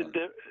it happen?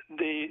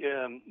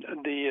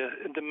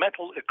 The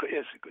metal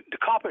is the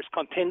copper is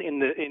contained in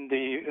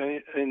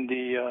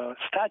the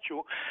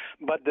statue,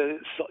 but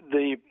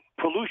the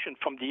pollution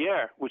from the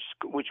air,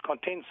 which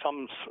contains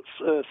some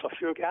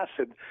sulfuric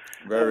acid.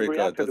 Very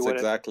good. That's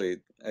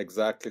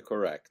exactly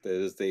correct. It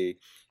is the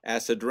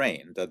acid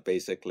rain that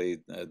basically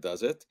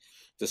does it.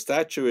 The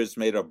statue is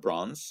made of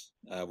bronze,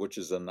 which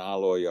is an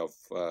alloy of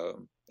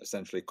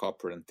essentially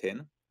copper and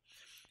tin.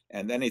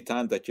 And any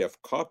time that you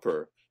have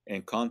copper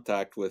in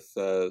contact with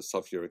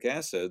sulfuric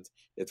acid,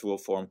 it will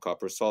form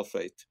copper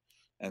sulfate,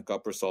 and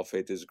copper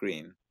sulfate is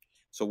green.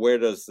 So where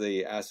does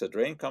the acid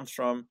rain comes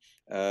from?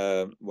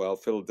 Well,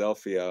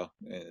 Philadelphia,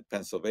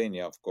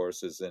 Pennsylvania, of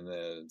course, is in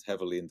a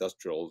heavily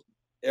industrial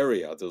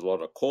area. There's a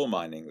lot of coal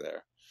mining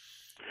there,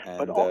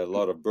 and a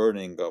lot of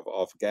burning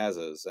of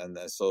gases. And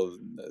so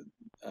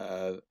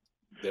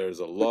there's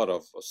a lot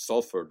of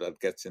sulfur that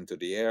gets into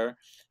the air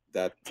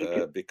that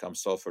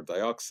becomes sulfur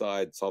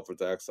dioxide. Sulfur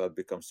dioxide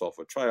becomes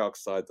sulfur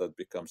trioxide, that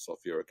becomes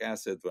sulfuric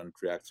acid when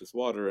it reacts with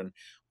water, and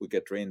we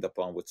get rained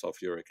upon with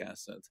sulfuric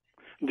acid.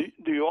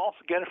 Do you also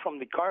get it from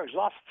the car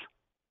exhaust?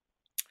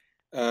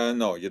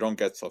 No, you don't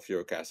get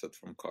sulfuric acid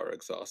from car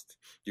exhaust.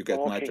 You get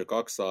nitric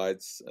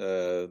oxides,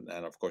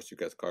 and of course you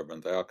get carbon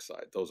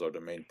dioxide. Those are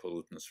the main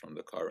pollutants from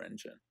the car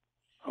engine.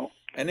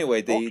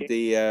 Anyway,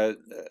 the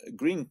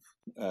green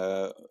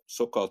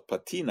so-called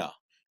patina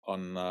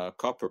on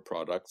copper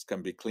products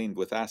can be cleaned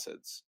with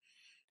acids.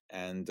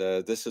 And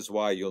this is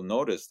why you'll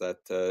notice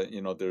that,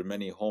 there are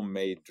many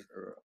homemade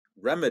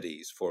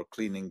remedies for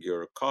cleaning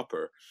your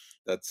copper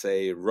that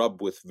say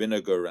rub with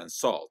vinegar and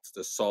salt.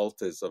 The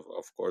salt is,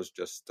 of course,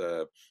 just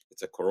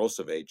it's a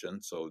corrosive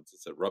agent, so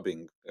it's a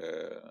rubbing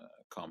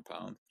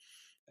compound.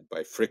 And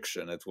by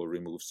friction, it will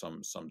remove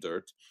some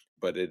dirt.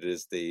 But it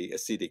is the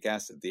acetic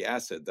acid, the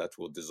acid that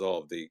will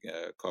dissolve the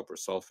copper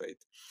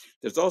sulfate.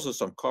 There's also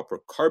some copper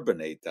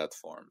carbonate that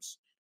forms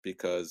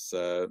because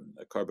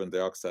carbon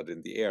dioxide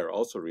in the air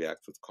also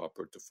reacts with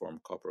copper to form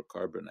copper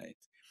carbonate.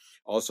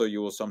 Also,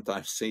 you will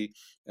sometimes see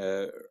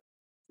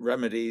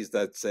remedies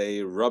that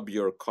say rub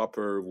your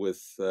copper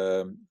with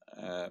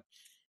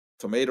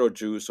tomato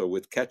juice or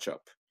with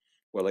ketchup.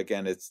 Well,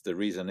 again, the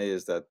reason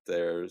is that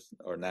there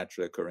are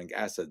naturally occurring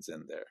acids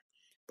in there,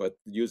 but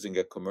using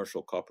a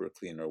commercial copper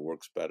cleaner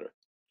works better.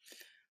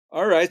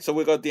 All right, so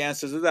we got the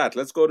answers to that.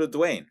 Let's go to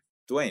Dwayne.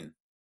 Dwayne.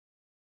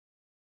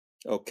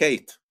 Oh,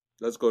 Kate.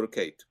 Let's go to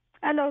Kate.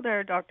 Hello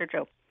there, Dr.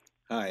 Joe.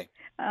 Hi.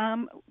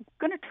 I'm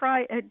going to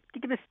try to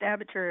give a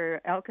stab at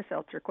your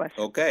Alka-Seltzer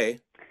question. Okay.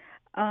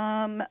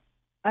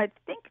 I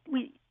think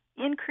we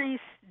increase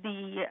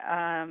the,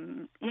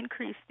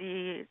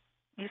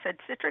 you said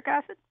citric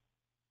acid?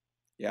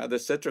 Yeah, the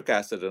citric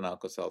acid in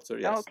Alka-Seltzer,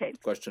 yes. Okay. The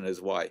question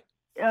is why?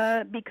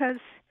 Because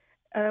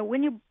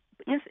when you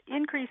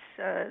increase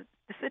the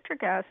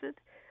citric acid,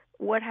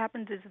 what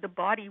happens is the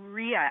body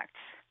reacts.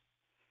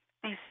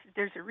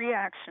 There's a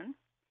reaction,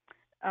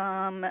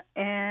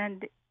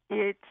 and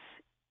it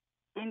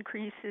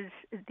increases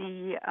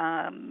the,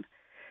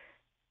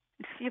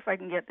 let's see if I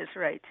can get this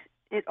right.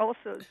 It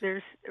also,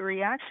 there's a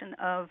reaction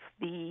of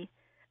the,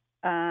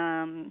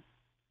 in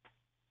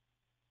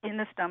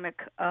the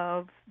stomach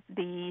of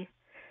the,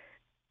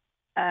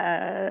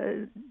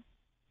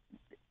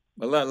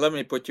 well, let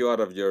me put you out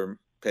of your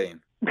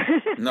pain.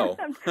 No.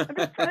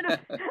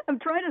 I'm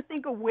trying to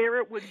think of where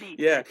it would be.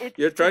 Yeah,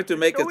 you're trying to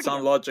make it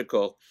sound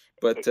logical,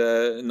 but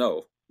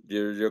no,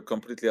 you're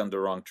completely on the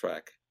wrong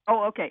track.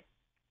 Oh, okay.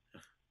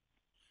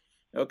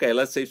 Okay,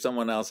 let's see if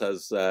someone else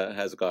has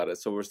got it.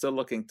 So we're still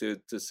looking to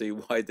see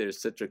why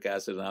there's citric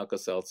acid in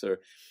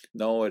Alka-Seltzer.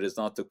 No, it is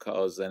not to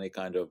cause any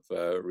kind of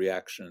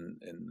reaction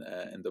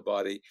in the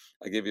body.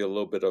 I give you a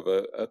little bit of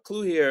a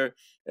clue here.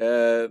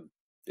 It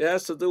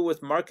has to do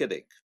with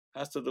marketing.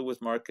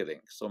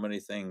 So many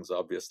things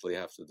obviously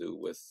have to do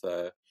with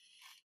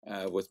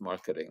with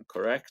marketing,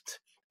 correct?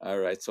 All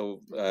right,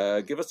 so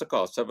give us a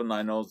call,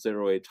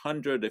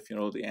 790-0800, if you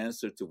know the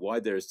answer to why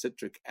there is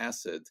citric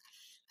acid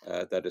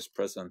that is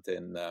present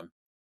in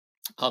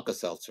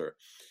Alka-Seltzer.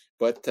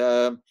 But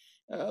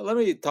let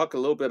me talk a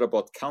little bit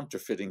about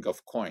counterfeiting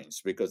of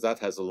coins, because that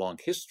has a long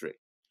history.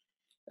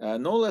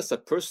 No less a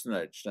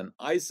personage than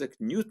Isaac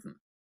Newton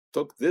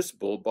took this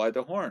bull by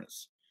the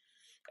horns.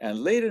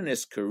 And late in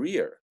his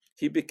career,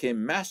 he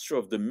became master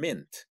of the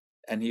mint,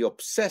 and he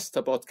obsessed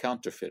about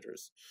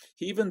counterfeiters.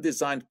 He even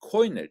designed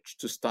coinage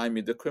to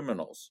stymie the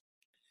criminals.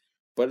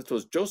 But it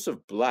was Joseph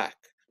Black,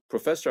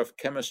 professor of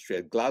chemistry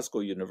at Glasgow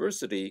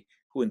University,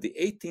 who in the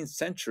 18th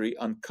century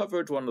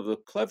uncovered one of the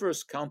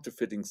cleverest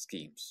counterfeiting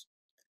schemes.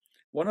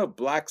 One of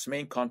Black's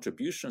main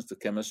contributions to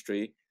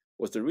chemistry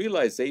was the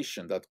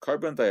realization that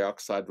carbon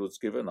dioxide was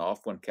given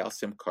off when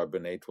calcium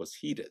carbonate was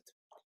heated.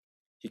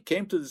 He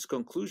came to this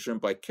conclusion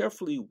by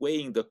carefully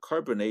weighing the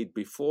carbonate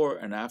before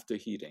and after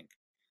heating.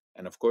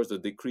 And of course, the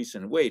decrease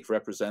in weight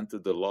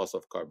represented the loss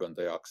of carbon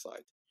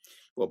dioxide.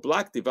 Well,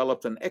 Black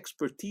developed an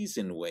expertise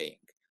in weighing,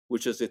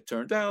 which, as it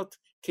turned out,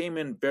 came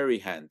in very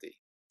handy.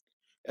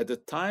 At the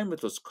time,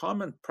 it was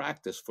common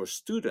practice for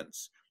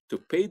students to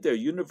pay their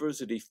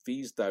university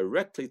fees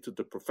directly to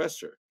the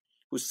professor,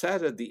 who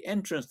sat at the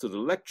entrance to the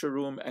lecture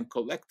room and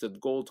collected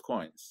gold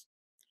coins.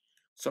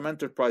 Some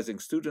enterprising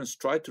students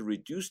tried to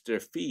reduce their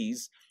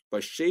fees by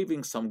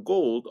shaving some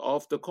gold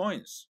off the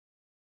coins.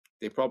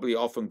 They probably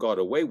often got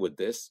away with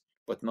this,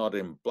 but not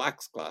in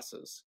Black's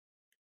classes.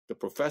 The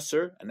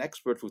professor, an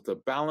expert with a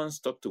balance,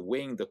 took to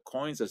weighing the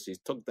coins as he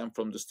took them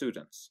from the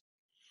students.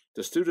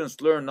 The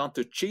students learned not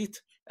to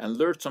cheat and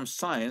learned some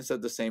science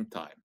at the same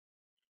time.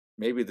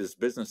 Maybe this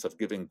business of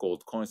giving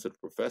gold coins to the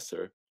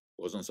professor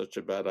wasn't such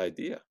a bad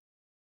idea.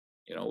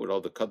 You know, with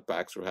all the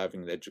cutbacks we're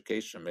having in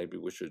education, maybe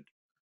we should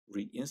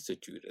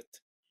reinstitute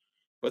it.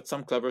 But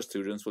some clever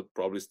students would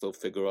probably still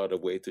figure out a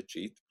way to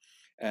cheat.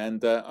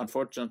 And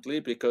unfortunately,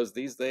 because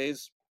these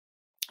days,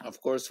 of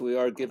course, we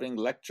are giving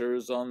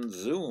lectures on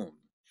Zoom.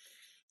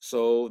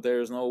 So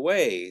there's no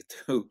way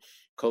to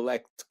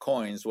collect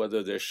coins,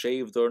 whether they're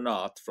shaved or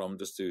not, from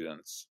the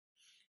students.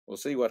 We'll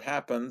see what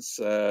happens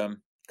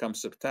come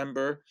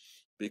September,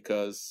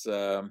 because,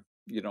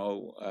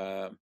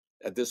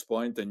 at this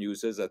point, the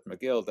news is at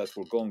McGill that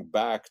we're going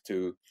back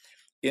to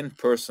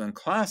in-person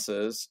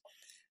classes,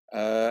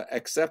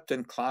 except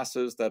in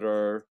classes that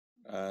are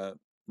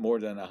more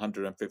than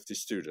 150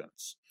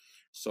 students.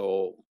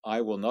 So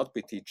I will not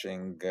be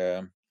teaching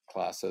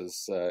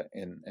classes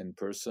in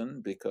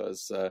person,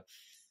 because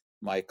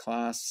my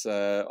class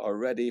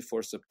already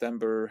for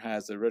September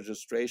has a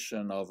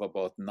registration of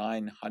about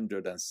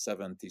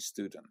 970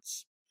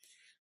 students.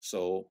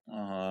 So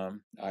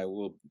I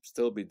will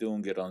still be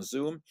doing it on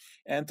Zoom.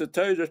 And to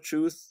tell you the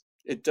truth,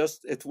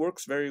 it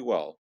works very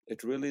well.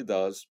 It really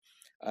does.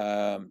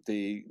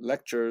 The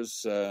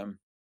lectures, of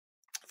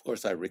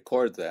course, I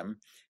record them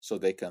so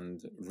they can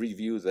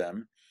review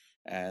them.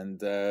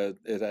 And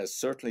it has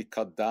certainly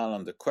cut down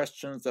on the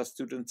questions that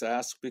students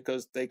ask,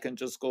 because they can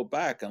just go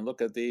back and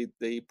look at the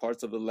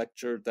parts of the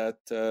lecture that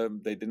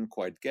they didn't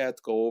quite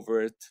get, go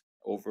over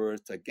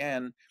it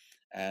again,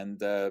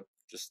 and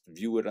just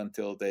view it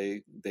until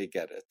they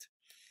get it.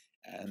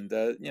 And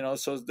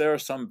so there are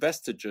some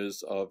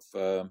vestiges of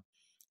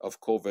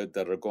COVID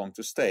that are going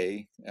to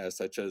stay,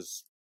 such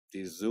as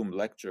these Zoom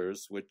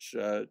lectures, which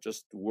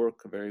just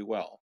work very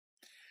well.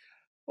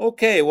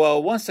 Okay,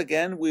 well, once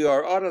again, we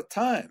are out of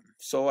time.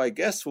 So I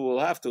guess we will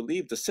have to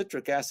leave the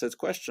citric acid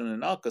question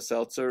in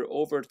Alka-Seltzer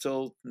over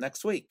till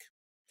next week.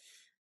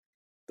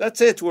 That's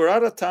it. We're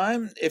out of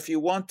time. If you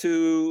want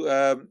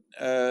to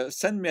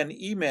send me an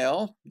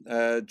email,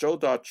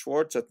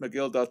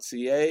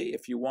 joe.schwartz@mcgill.ca.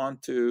 If you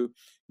want to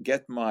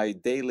get my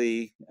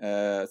daily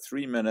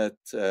 3-minute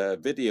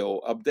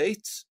video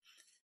updates,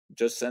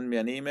 just send me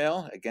an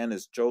email. Again,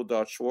 it's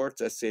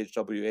joe.schwartz,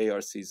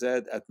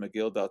 SCHWARCZ,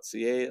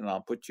 @mcgill.ca, and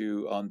I'll put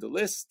you on the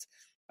list.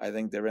 I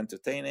think they're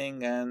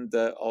entertaining and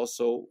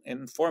also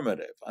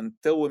informative.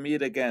 Until we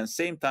meet again,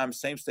 same time,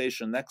 same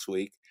station next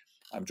week,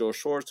 I'm Joe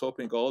Schwartz,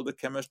 hoping all the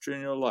chemistry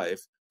in your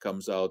life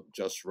comes out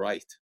just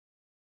right.